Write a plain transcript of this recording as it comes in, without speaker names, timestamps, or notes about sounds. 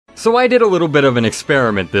So I did a little bit of an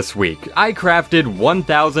experiment this week. I crafted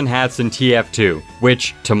 1,000 hats in TF2,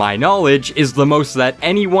 which, to my knowledge, is the most that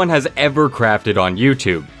anyone has ever crafted on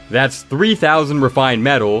YouTube. That's 3,000 refined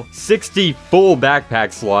metal, 60 full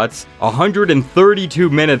backpack slots,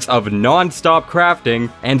 132 minutes of non-stop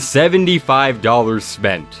crafting, and $75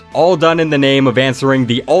 spent. All done in the name of answering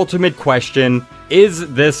the ultimate question,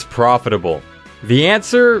 is this profitable? The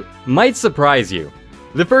answer might surprise you.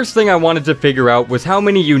 The first thing I wanted to figure out was how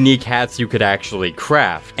many unique hats you could actually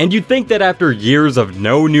craft. And you'd think that after years of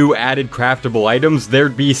no new added craftable items,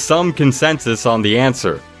 there'd be some consensus on the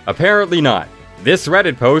answer. Apparently not. This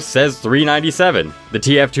Reddit post says 397, the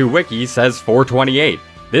TF2 wiki says 428,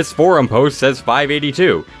 this forum post says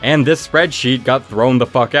 582, and this spreadsheet got thrown the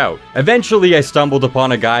fuck out. Eventually I stumbled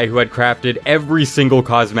upon a guy who had crafted every single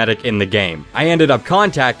cosmetic in the game. I ended up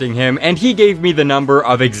contacting him and he gave me the number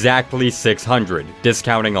of exactly 600,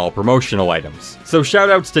 discounting all promotional items. So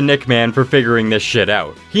shoutouts to Nickman for figuring this shit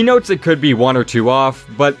out. He notes it could be one or two off,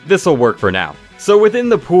 but this'll work for now. So within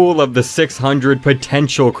the pool of the 600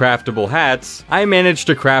 potential craftable hats, I managed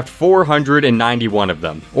to craft 491 of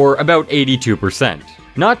them, or about 82%.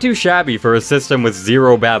 Not too shabby for a system with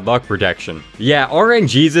zero bad luck protection. Yeah,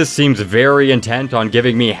 RNGesus seems very intent on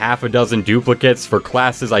giving me half a dozen duplicates for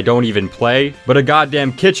classes I don't even play, but a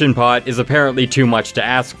goddamn kitchen pot is apparently too much to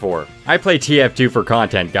ask for. I play TF2 for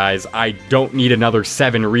content, guys. I don't need another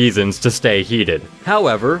 7 reasons to stay heated.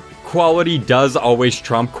 However, quality does always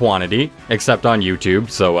trump quantity, except on YouTube,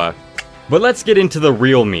 so But let's get into the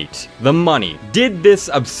real meat, the money. Did this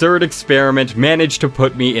absurd experiment manage to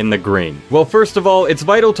put me in the green? Well, first of all, it's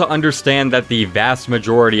vital to understand that the vast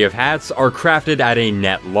majority of hats are crafted at a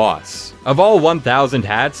net loss. Of all 1,000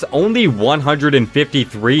 hats, only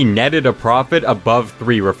 153 netted a profit above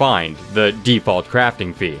 3 refined, the default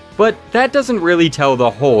crafting fee. But that doesn't really tell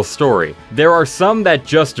the whole story. There are some that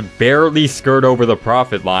just barely skirt over the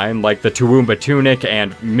profit line, like the Toowoomba Tunic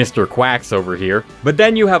and Mr. Quacks over here. But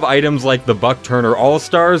then you have items like the Buck Turner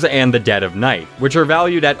All-Stars and the Dead of Night, which are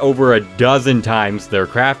valued at over a dozen times their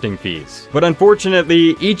crafting fees. But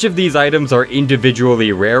unfortunately, each of these items are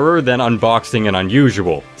individually rarer than unboxing and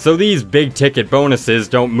unusual, so these big ticket bonuses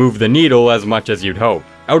don't move the needle as much as you'd hope.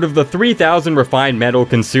 Out of the 3,000 refined metal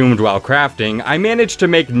consumed while crafting, I managed to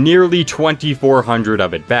make nearly 2,400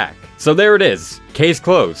 of it back. So there it is, case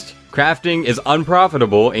closed. Crafting is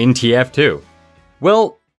unprofitable in TF2.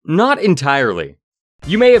 Well, not entirely.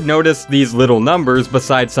 You may have noticed these little numbers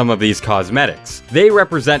beside some of these cosmetics. They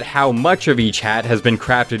represent how much of each hat has been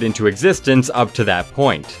crafted into existence up to that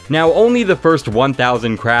point. Now, only the first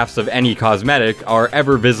 1,000 crafts of any cosmetic are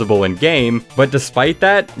ever visible in game, but despite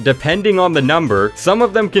that, depending on the number, some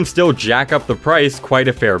of them can still jack up the price quite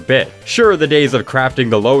a fair bit. Sure, the days of crafting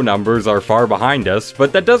the low numbers are far behind us,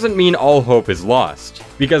 but that doesn't mean all hope is lost.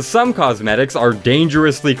 Because some cosmetics are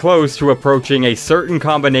dangerously close to approaching a certain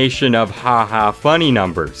combination of haha funny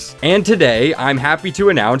numbers. And today, I'm happy to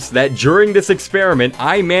announce that during this experiment,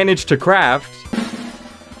 I managed to craft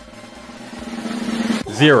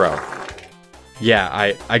 0.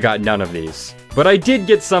 Yeah, I got none of these. But I did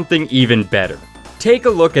get something even better. Take a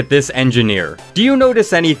look at this engineer. Do you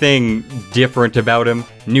notice anything different about him?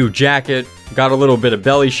 New jacket, got a little bit of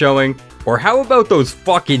belly showing, or how about those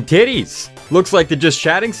fucking titties? Looks like the Just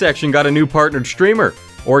Chatting section got a new partnered streamer.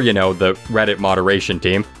 Or, you know, the Reddit moderation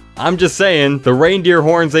team. I'm just saying, the reindeer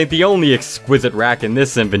horns ain't the only exquisite rack in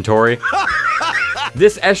this inventory.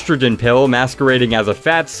 This estrogen pill masquerading as a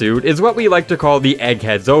fat suit is what we like to call the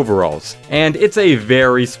Egghead's overalls, and it's a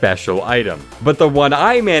very special item. But the one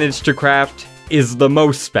I managed to craft is the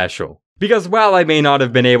most special. Because while I may not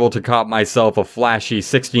have been able to cop myself a flashy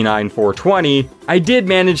 69-420, I did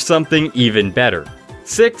manage something even better.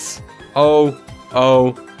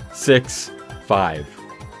 60065.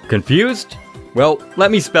 Confused? Well,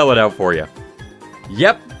 let me spell it out for you.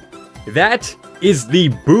 Yep, that is the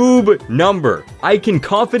boob number. I can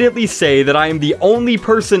confidently say that I am the only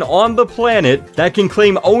person on the planet that can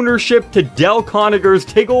claim ownership to Del Conager's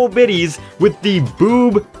Tiggle Bitties with the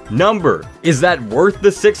boob number. Is that worth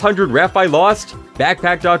the 600 ref I lost?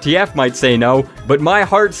 Backpack.tf might say no, but my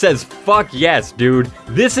heart says fuck yes, dude.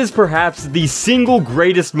 This is perhaps the single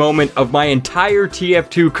greatest moment of my entire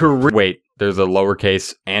TF2 career. Wait, there's a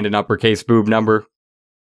lowercase and an uppercase boob number?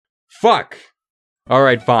 Fuck!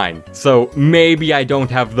 Alright, fine. So maybe I don't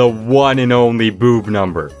have the one and only boob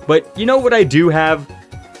number. But you know what I do have?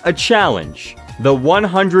 A challenge. The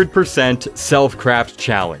 100% self-craft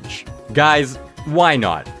challenge. Guys, why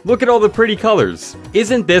not? Look at all the pretty colors.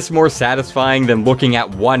 Isn't this more satisfying than looking at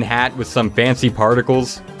one hat with some fancy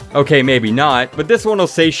particles? Okay, maybe not, but this one will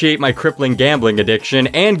satiate my crippling gambling addiction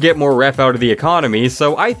and get more ref out of the economy,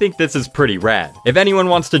 so I think this is pretty rad. If anyone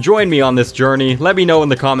wants to join me on this journey, let me know in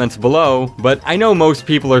the comments below, but I know most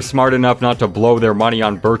people are smart enough not to blow their money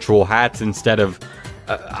on virtual hats instead of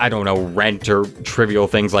I don't know, rent or trivial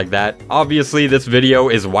things like that. Obviously, this video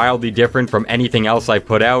is wildly different from anything else I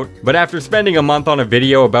put out, but after spending a month on a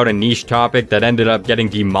video about a niche topic that ended up getting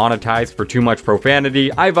demonetized for too much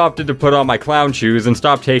profanity, I've opted to put on my clown shoes and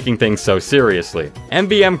stop taking things so seriously.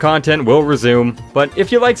 MVM content will resume, but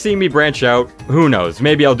if you like seeing me branch out, who knows,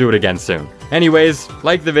 maybe I'll do it again soon. Anyways,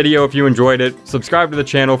 like the video if you enjoyed it, subscribe to the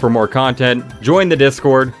channel for more content, join the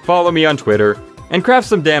Discord, follow me on Twitter, and craft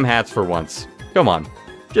some damn hats for once. Come on,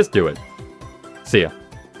 just do it. See ya.